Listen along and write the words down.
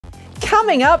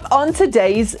Coming up on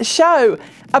today's show,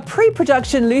 a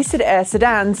pre-production Lucid Air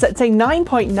sedan sets a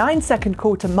 9.9-second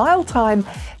quarter-mile time.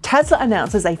 Tesla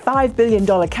announces a $5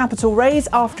 billion capital raise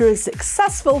after a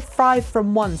successful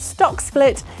 5-for-1 stock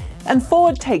split, and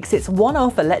Ford takes its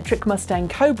one-off electric Mustang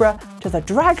Corba to the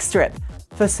drag strip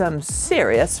for some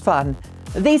serious fun.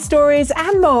 These stories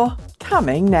and more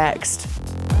coming next.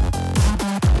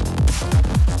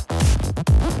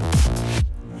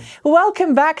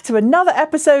 Welcome back to another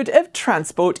episode of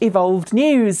Transport Evolved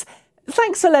News.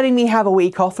 Thanks for letting me have a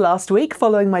week off last week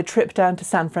following my trip down to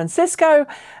San Francisco,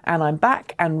 and I'm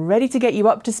back and ready to get you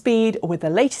up to speed with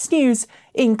the latest news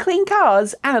in clean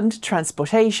cars and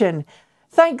transportation.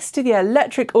 Thanks to the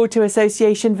Electric Auto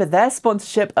Association for their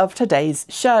sponsorship of today's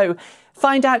show.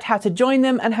 Find out how to join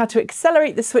them and how to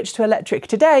accelerate the switch to electric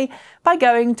today by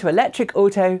going to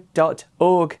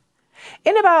electricauto.org.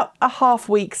 In about a half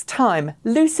week's time,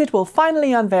 Lucid will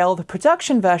finally unveil the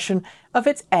production version of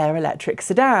its Air electric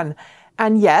sedan.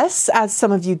 And yes, as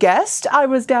some of you guessed, I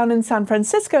was down in San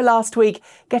Francisco last week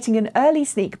getting an early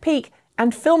sneak peek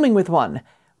and filming with one,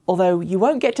 although you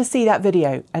won't get to see that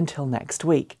video until next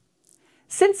week.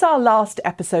 Since our last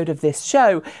episode of this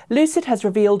show, Lucid has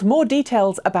revealed more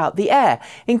details about the Air,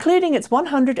 including its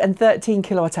 113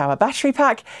 kWh battery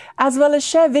pack, as well as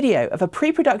share video of a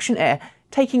pre-production Air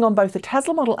taking on both a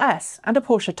Tesla Model S and a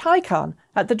Porsche Taycan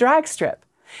at the drag strip.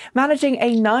 Managing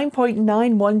a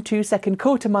 9.912-second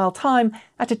quarter-mile time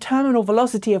at a terminal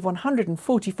velocity of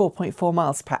 144.4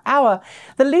 miles per hour,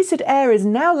 the Lucid Air is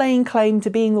now laying claim to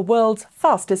being the world's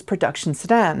fastest production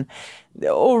sedan.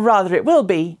 Or rather, it will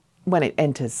be when it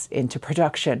enters into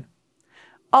production.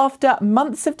 After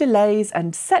months of delays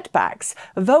and setbacks,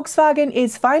 Volkswagen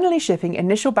is finally shipping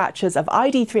initial batches of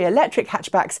ID.3 electric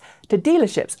hatchbacks to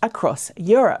dealerships across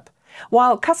Europe.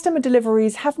 While customer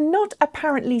deliveries have not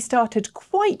apparently started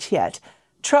quite yet,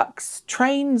 trucks,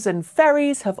 trains and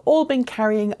ferries have all been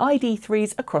carrying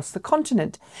ID.3s across the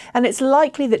continent, and it's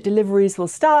likely that deliveries will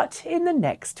start in the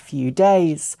next few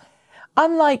days.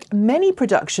 Unlike many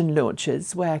production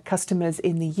launches where customers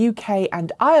in the UK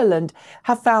and Ireland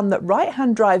have found that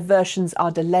right-hand drive versions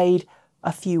are delayed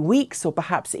a few weeks or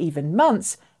perhaps even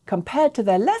months compared to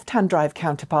their left-hand drive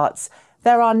counterparts,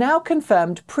 there are now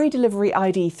confirmed pre-delivery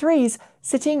ID.3s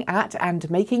sitting at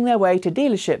and making their way to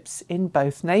dealerships in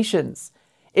both nations.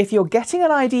 If you're getting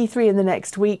an ID.3 in the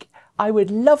next week, I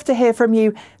would love to hear from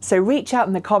you, so reach out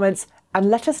in the comments and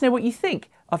let us know what you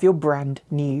think of your brand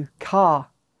new car.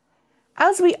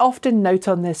 As we often note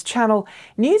on this channel,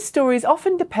 news stories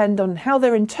often depend on how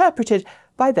they're interpreted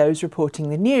by those reporting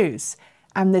the news,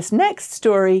 and this next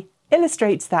story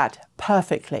illustrates that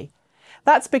perfectly.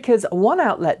 That's because one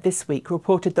outlet this week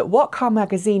reported that What Car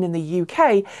magazine in the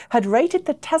UK had rated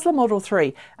the Tesla Model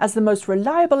 3 as the most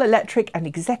reliable electric and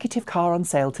executive car on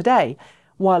sale today,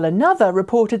 while another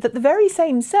reported that the very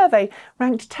same survey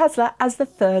ranked Tesla as the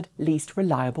third least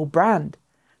reliable brand.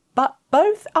 But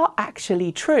both are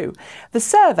actually true. The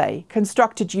survey,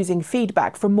 constructed using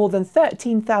feedback from more than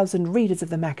 13,000 readers of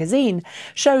the magazine,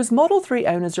 shows Model 3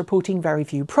 owners reporting very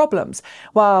few problems,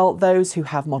 while those who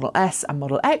have Model S and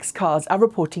Model X cars are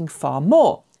reporting far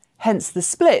more, hence the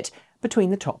split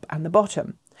between the top and the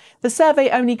bottom. The survey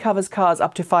only covers cars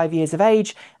up to 5 years of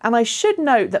age, and I should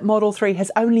note that Model 3 has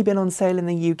only been on sale in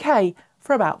the UK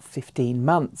for about 15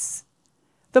 months.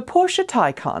 The Porsche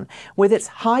Taycan, with its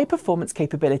high performance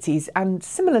capabilities and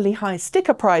similarly high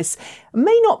sticker price,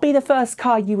 may not be the first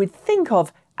car you would think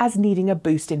of as needing a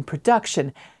boost in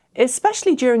production,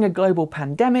 especially during a global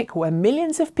pandemic where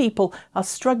millions of people are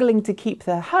struggling to keep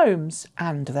their homes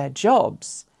and their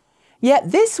jobs.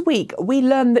 Yet this week we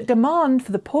learned that demand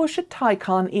for the Porsche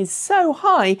Taycan is so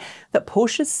high that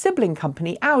Porsche's sibling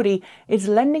company Audi is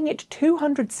lending it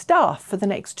 200 staff for the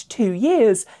next 2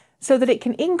 years, so that it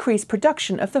can increase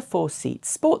production of the 4-seat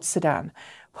sports sedan.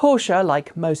 Porsche,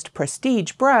 like most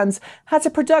prestige brands, has a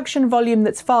production volume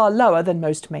that's far lower than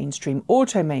most mainstream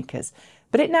automakers,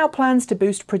 but it now plans to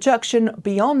boost production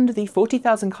beyond the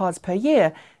 40,000 cars per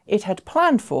year it had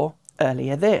planned for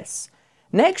earlier this.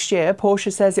 Next year,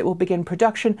 Porsche says it will begin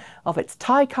production of its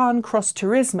Taycan Cross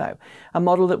Turismo, a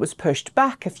model that was pushed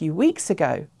back a few weeks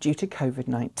ago due to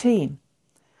COVID-19.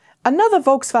 Another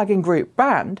Volkswagen Group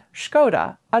brand,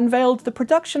 Škoda, unveiled the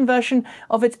production version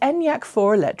of its Enyaq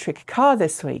 4 electric car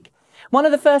this week. One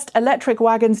of the first electric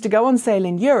wagons to go on sale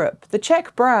in Europe, the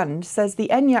Czech brand says the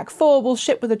Enyaq 4 will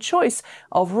ship with a choice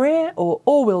of rear or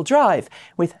all-wheel drive,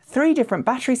 with 3 different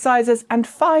battery sizes and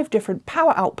 5 different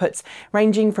power outputs,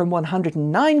 ranging from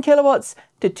 109 kilowatts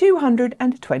to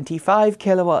 225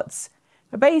 kilowatts.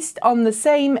 Based on the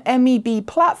same MEB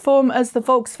platform as the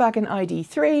Volkswagen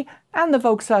ID.3 and the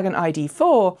Volkswagen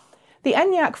ID.4, The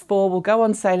Enyaq 4 will go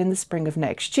on sale in the spring of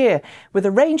next year, with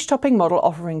a range-topping model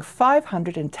offering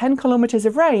 510 kilometres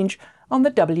of range on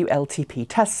the WLTP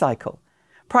test cycle.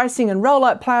 Pricing and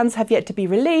rollout plans have yet to be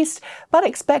released, but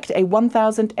expect a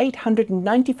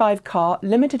 1,895 car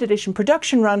limited edition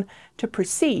production run to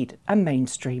precede a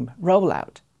mainstream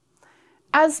rollout.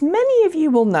 As many of you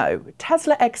will know,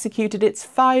 Tesla executed its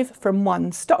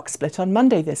 5-for-1 stock split on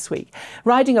Monday this week,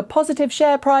 riding a positive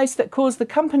share price that caused the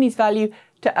company's value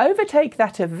to overtake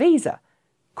that of Visa,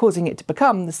 causing it to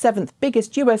become the 7th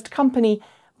biggest US company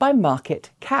by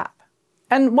market cap.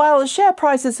 And while share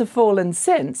prices have fallen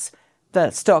since,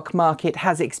 the stock market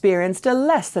has experienced a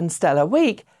less than stellar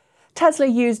week, Tesla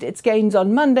used its gains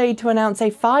on Monday to announce a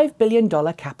 $5 billion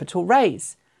capital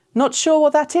raise. Not sure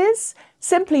what that is?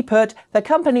 Simply put, the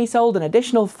company sold an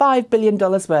additional $5 billion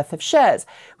worth of shares,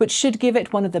 which should give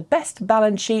it one of the best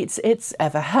balance sheets it's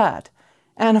ever had.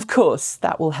 And of course,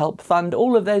 that will help fund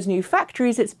all of those new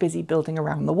factories it's busy building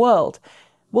around the world.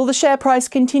 Will the share price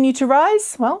continue to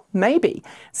rise? Well, maybe.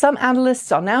 Some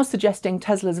analysts are now suggesting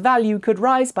Tesla's value could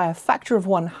rise by a factor of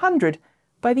 100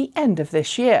 by the end of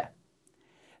this year.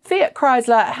 Fiat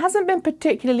Chrysler hasn't been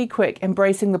particularly quick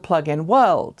embracing the plug-in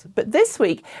world, but this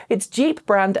week its Jeep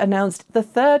brand announced the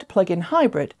third plug-in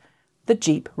hybrid, the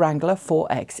Jeep Wrangler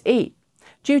 4xe.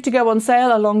 Due to go on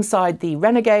sale alongside the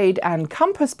Renegade and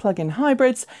Compass plug-in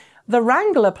hybrids, the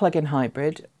Wrangler plug-in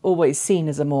hybrid, always seen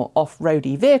as a more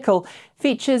off-roady vehicle,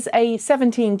 features a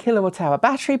 17 kWh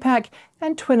battery pack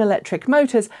and twin electric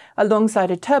motors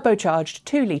alongside a turbocharged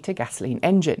 2-litre gasoline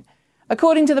engine.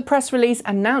 According to the press release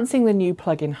announcing the new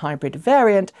plug-in hybrid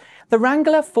variant, the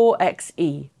Wrangler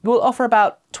 4xe will offer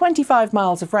about 25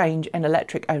 miles of range in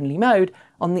electric-only mode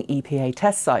on the EPA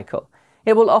test cycle.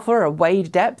 It will offer a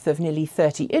wade depth of nearly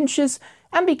 30 inches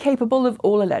and be capable of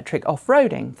all-electric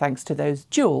off-roading thanks to those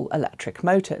dual electric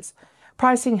motors.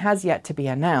 Pricing has yet to be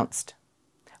announced.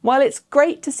 While it's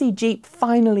great to see Jeep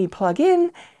finally plug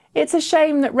in, it's a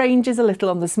shame that range is a little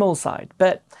on the small side,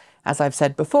 but as I've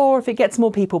said before, if it gets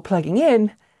more people plugging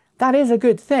in, that is a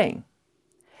good thing.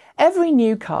 Every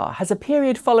new car has a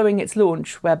period following its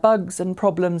launch where bugs and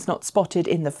problems not spotted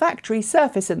in the factory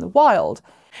surface in the wild,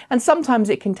 and sometimes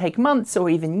it can take months or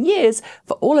even years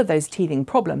for all of those teething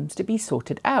problems to be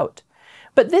sorted out.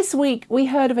 But this week we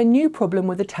heard of a new problem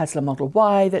with the Tesla Model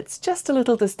Y that's just a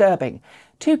little disturbing.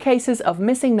 2 cases of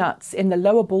missing nuts in the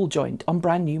lower ball joint on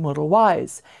brand new Model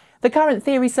Ys. The current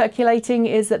theory circulating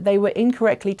is that they were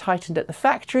incorrectly tightened at the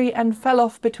factory and fell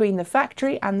off between the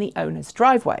factory and the owner's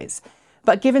driveways.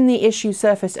 But given the issue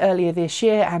surfaced earlier this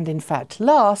year, and in fact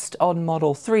last, on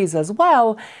Model 3s as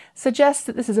well, suggests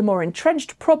that this is a more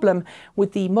entrenched problem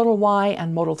with the Model Y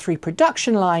and Model 3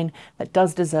 production line that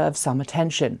does deserve some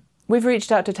attention. We've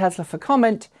reached out to Tesla for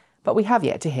comment, but we have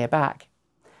yet to hear back.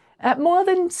 At more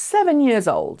than 7 years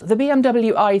old, the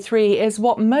BMW i3 is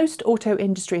what most auto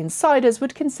industry insiders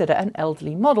would consider an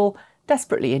elderly model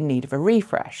desperately in need of a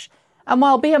refresh. And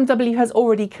while BMW has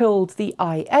already killed the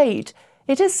i8,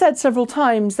 it is said several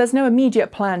times there's no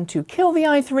immediate plan to kill the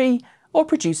i3 or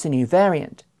produce a new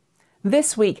variant.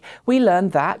 This week, we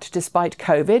learned that, despite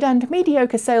COVID and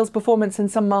mediocre sales performance in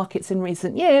some markets in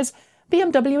recent years,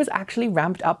 BMW has actually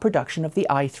ramped up production of the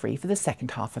i3 for the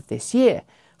second half of this year,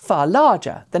 far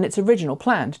larger than its original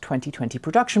planned 2020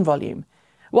 production volume.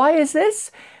 Why is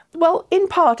this? Well, in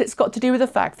part it's got to do with the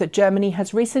fact that Germany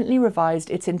has recently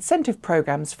revised its incentive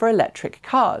programs for electric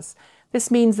cars. This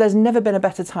means there's never been a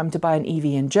better time to buy an EV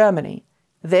in Germany.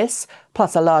 This,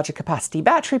 plus a larger capacity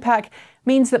battery pack,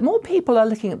 means that more people are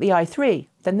looking at the i3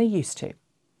 than they used to.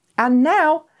 And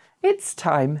now, it's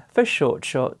time for Short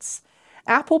Shorts.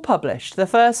 Apple published the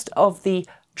first of the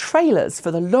trailers for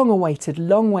the long-awaited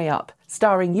Long Way Up,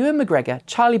 starring Ewan McGregor,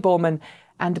 Charlie Borman,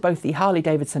 and both the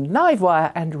Harley-Davidson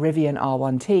Livewire and Rivian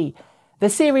R1T. The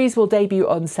series will debut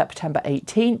on September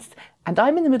 18th, and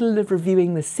I'm in the middle of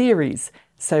reviewing the series,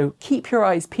 so keep your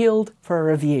eyes peeled for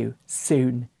a review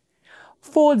soon.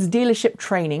 Ford's dealership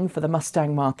training for the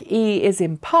Mustang Mach-E is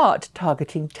in part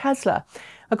targeting Tesla.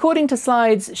 According to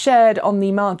slides shared on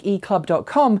the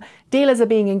markeclub.com, dealers are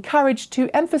being encouraged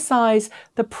to emphasise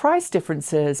the price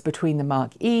differences between the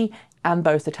Mach-E and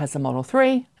both the Tesla Model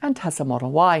 3 and Tesla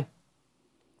Model Y.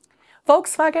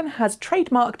 Volkswagen has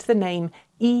trademarked the name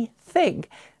eThing,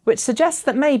 which suggests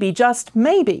that maybe, just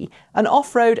maybe, an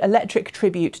off-road electric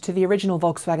tribute to the original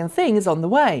Volkswagen Thing is on the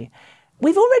way.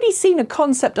 We've already seen a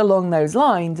concept along those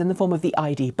lines in the form of the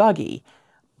ID Buggy,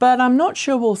 but I'm not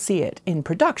sure we'll see it in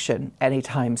production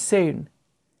anytime soon.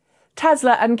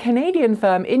 Tesla and Canadian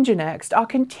firm Ingenext are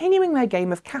continuing their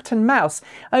game of cat and mouse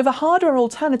over hardware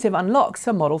alternative unlocks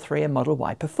for Model 3 and Model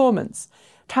Y performance.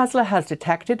 Tesla has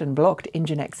detected and blocked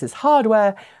Ingenex's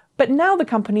hardware, but now the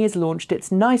company has launched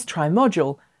its Nice Try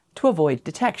module to avoid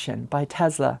detection by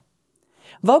Tesla.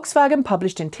 Volkswagen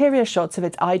published interior shots of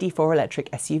its ID.4 electric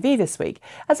SUV this week,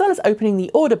 as well as opening the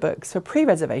order books for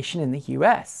pre-reservation in the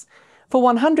US. For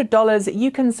 $100, you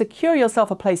can secure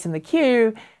yourself a place in the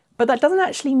queue, but that doesn't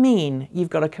actually mean you've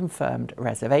got a confirmed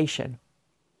reservation.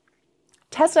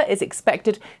 Tesla is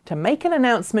expected to make an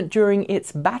announcement during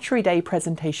its Battery Day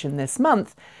presentation this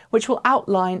month, which will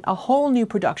outline a whole new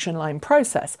production line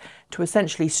process to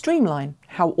essentially streamline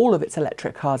how all of its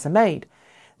electric cars are made.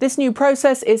 This new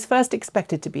process is first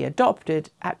expected to be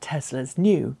adopted at Tesla's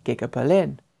new Giga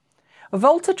Berlin.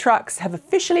 Volta trucks have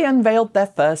officially unveiled their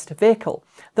first vehicle,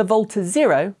 the Volta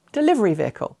Zero delivery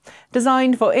vehicle.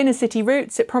 Designed for inner-city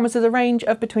routes, it promises a range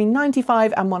of between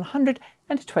 95 and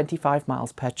 125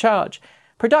 miles per charge.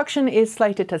 Production is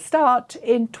slated to start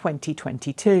in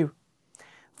 2022.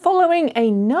 Following a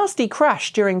nasty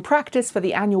crash during practice for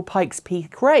the annual Pikes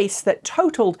Peak race that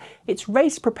totaled its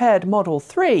race-prepared Model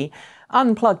 3,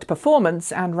 Unplugged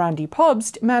Performance and Randy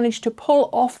Pobst managed to pull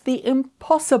off the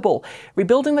impossible,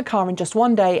 rebuilding the car in just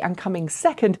one day and coming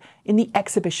second in the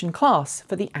exhibition class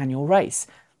for the annual race.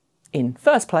 In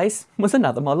first place was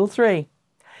another Model 3.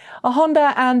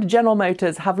 Honda and General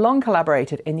Motors have long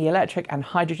collaborated in the electric and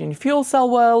hydrogen fuel cell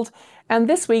world, and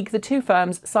this week the two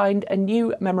firms signed a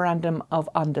new Memorandum of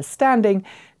Understanding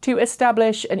to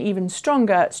establish an even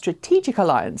stronger strategic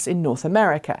alliance in North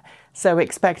America, so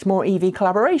expect more EV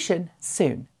collaboration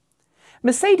soon.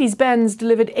 Mercedes-Benz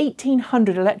delivered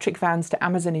 1,800 electric vans to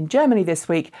Amazon in Germany this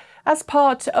week as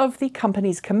part of the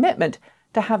company's commitment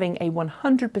to having a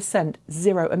 100%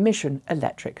 zero-emission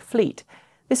electric fleet.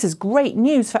 This is great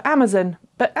news for Amazon,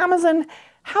 but Amazon,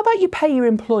 how about you pay your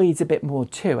employees a bit more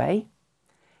too, eh?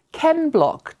 Ken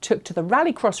Block took to the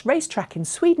Rallycross racetrack in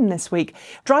Sweden this week,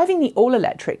 driving the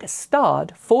all-electric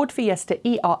starred Ford Fiesta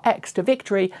ERX to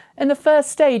victory in the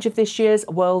first stage of this year's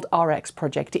World RX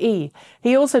Project E.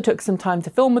 He also took some time to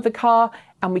film with the car,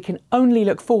 and we can only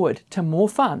look forward to more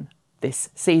fun this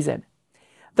season.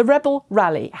 The Rebelle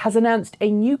Rally has announced a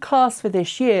new class for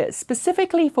this year,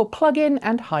 specifically for plug-in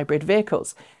and hybrid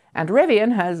vehicles, and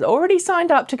Rivian has already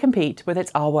signed up to compete with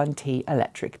its R1T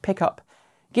electric pickup.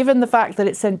 Given the fact that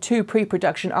it sent 2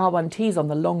 pre-production R1Ts on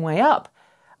the long way up,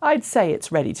 I'd say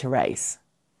it's ready to race.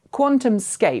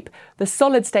 Quantumscape, the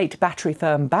solid-state battery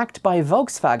firm backed by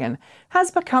Volkswagen, has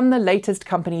become the latest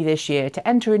company this year to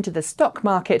enter into the stock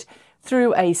market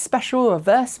through a special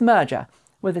reverse merger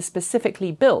with a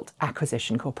specifically built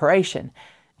acquisition corporation.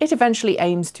 It eventually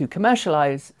aims to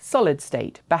commercialise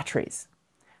solid-state batteries.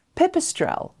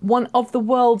 Pipistrel, one of the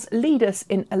world's leaders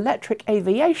in electric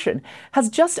aviation, has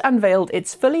just unveiled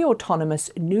its fully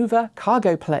autonomous Nuva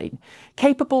cargo plane,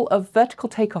 capable of vertical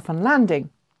takeoff and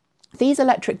landing. These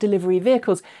electric delivery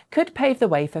vehicles could pave the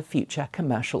way for future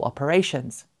commercial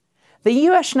operations. The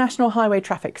US National Highway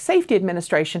Traffic Safety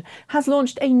Administration has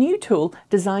launched a new tool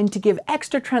designed to give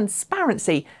extra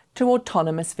transparency to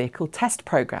autonomous vehicle test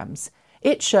programs.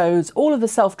 It shows all of the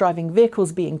self-driving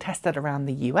vehicles being tested around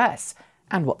the US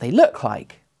and what they look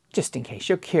like, just in case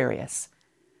you're curious.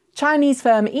 Chinese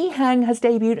firm eHang has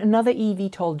debuted another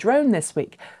eVTOL drone this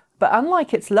week, but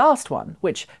unlike its last one,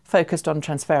 which focused on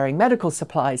transferring medical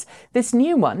supplies, this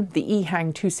new one, the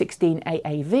eHang 216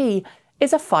 AAV,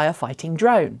 is a firefighting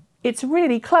drone. It's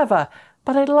really clever,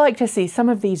 but I'd like to see some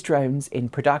of these drones in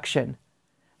production.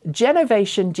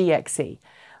 Genovation GXE,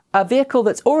 a vehicle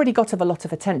that's already got a lot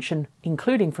of attention,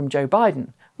 including from Joe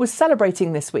Biden, was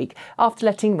celebrating this week after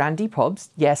letting Randy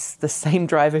Pobst, yes, the same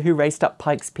driver who raced up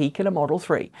Pikes Peak in a Model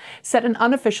 3, set an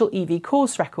unofficial EV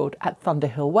course record at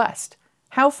Thunderhill West.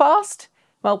 How fast?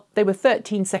 Well, they were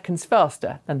 13 seconds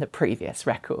faster than the previous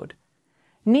record.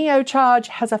 NeoCharge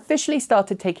has officially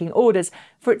started taking orders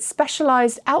for its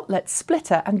specialised outlet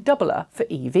splitter and doubler for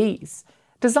EVs.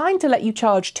 Designed to let you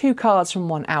charge 2 cars from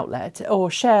one outlet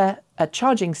or share a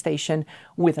charging station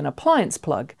with an appliance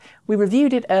plug, we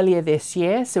reviewed it earlier this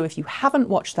year, so if you haven't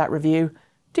watched that review,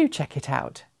 do check it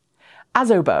out.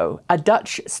 Azobo, a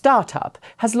Dutch startup,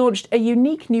 has launched a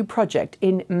unique new project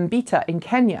in Mbita in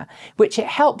Kenya, which it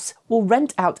helps will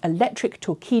rent out electric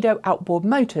Torqeedo outboard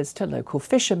motors to local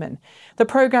fishermen. The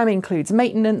programme includes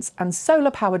maintenance and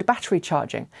solar-powered battery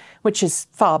charging, which is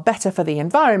far better for the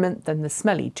environment than the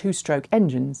smelly 2-stroke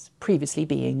engines previously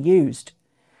being used.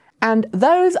 And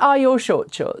those are your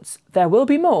shorts. There will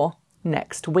be more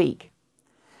next week.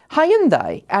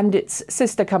 Hyundai and its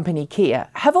sister company Kia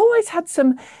have always had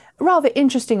some rather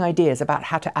interesting ideas about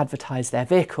how to advertise their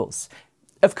vehicles.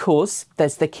 Of course,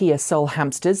 there's the Kia Soul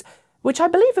Hamsters, which I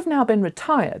believe have now been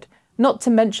retired. not to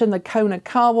mention the Kona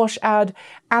car wash ad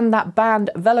and that banned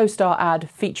Velostar ad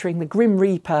featuring the Grim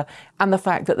Reaper and the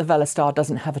fact that the Velostar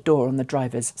doesn't have a door on the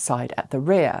driver's side at the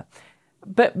rear.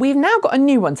 But we've now got a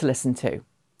new one to listen to.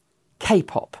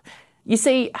 K-pop. You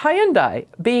see, Hyundai,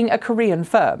 being a Korean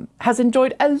firm, has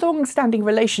enjoyed a long-standing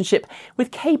relationship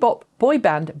with K-pop boy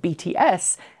band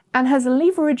BTS and has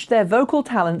leveraged their vocal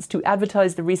talents to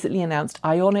advertise the recently announced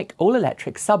Ioniq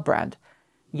all-electric sub-brand.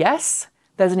 Yes,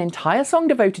 there's an entire song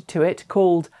devoted to it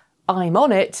called I'm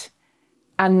On It,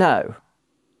 and no,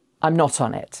 I'm not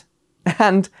on it.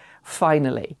 And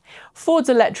finally, Ford's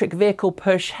electric vehicle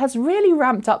push has really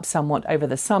ramped up somewhat over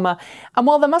the summer, and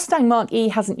while the Mustang Mach-E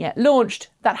hasn't yet launched,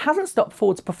 that hasn't stopped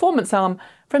Ford's performance arm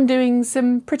from doing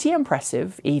some pretty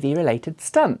impressive EV-related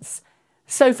stunts.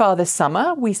 So far this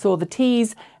summer, we saw the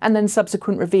tease and then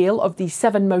subsequent reveal of the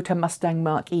 7-motor Mustang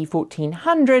Mach-E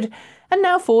 1400, and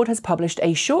now Ford has published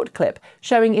a short clip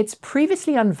showing its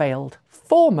previously unveiled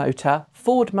 4-motor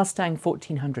Ford Mustang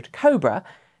 1400 Cobra.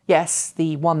 Yes,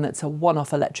 the one that's a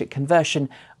one-off electric conversion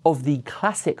of the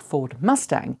classic Ford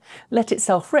Mustang, let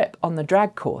itself rip on the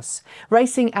drag course.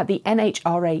 Racing at the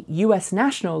NHRA US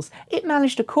Nationals, it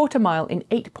managed a quarter mile in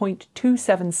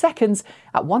 8.27 seconds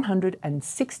at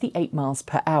 168 miles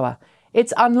per hour.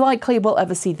 It's unlikely we'll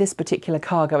ever see this particular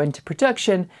car go into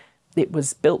production. It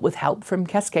was built with help from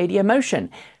Cascadia Motion,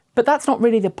 but that's not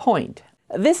really the point.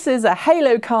 This is a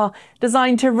halo car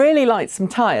designed to really light some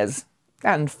tyres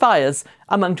and fires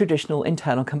among traditional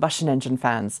internal combustion engine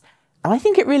fans. And I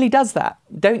think it really does that,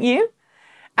 don't you?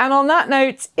 And on that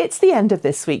note, it's the end of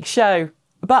this week's show.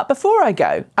 But before I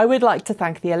go, I would like to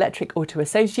thank the Electric Auto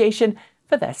Association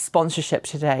for their sponsorship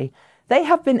today. They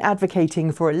have been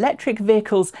advocating for electric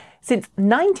vehicles since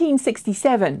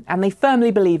 1967, and they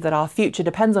firmly believe that our future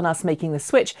depends on us making the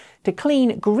switch to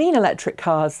clean, green electric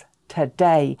cars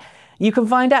today. You can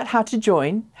find out how to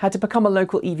join, how to become a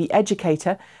local EV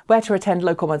educator, where to attend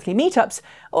local monthly meetups,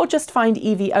 or just find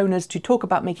EV owners to talk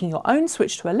about making your own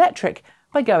switch to electric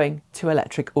by going to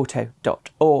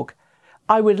electricauto.org.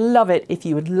 I would love it if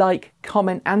you would like,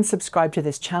 comment and subscribe to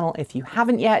this channel if you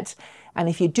haven't yet. And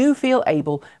if you do feel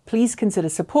able, please consider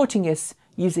supporting us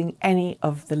using any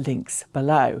of the links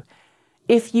below.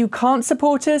 If you can't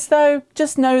support us though,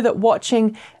 just know that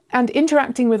watching and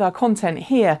interacting with our content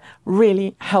here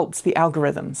really helps the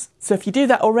algorithms. So if you do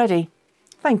that already,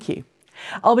 thank you.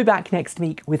 I'll be back next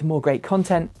week with more great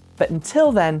content, but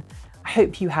until then, I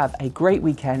hope you have a great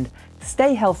weekend.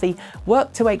 Stay healthy,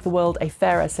 work to make the world a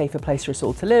fairer, safer place for us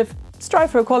all to live,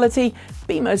 strive for equality,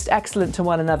 be most excellent to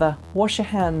one another, wash your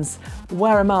hands,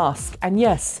 wear a mask, and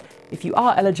yes, if you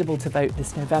are eligible to vote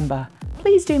this November,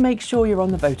 please do make sure you're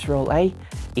on the voter roll, eh?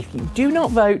 If you do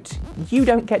not vote, you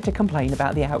don't get to complain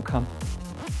about the outcome.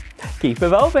 Keep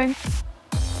evolving!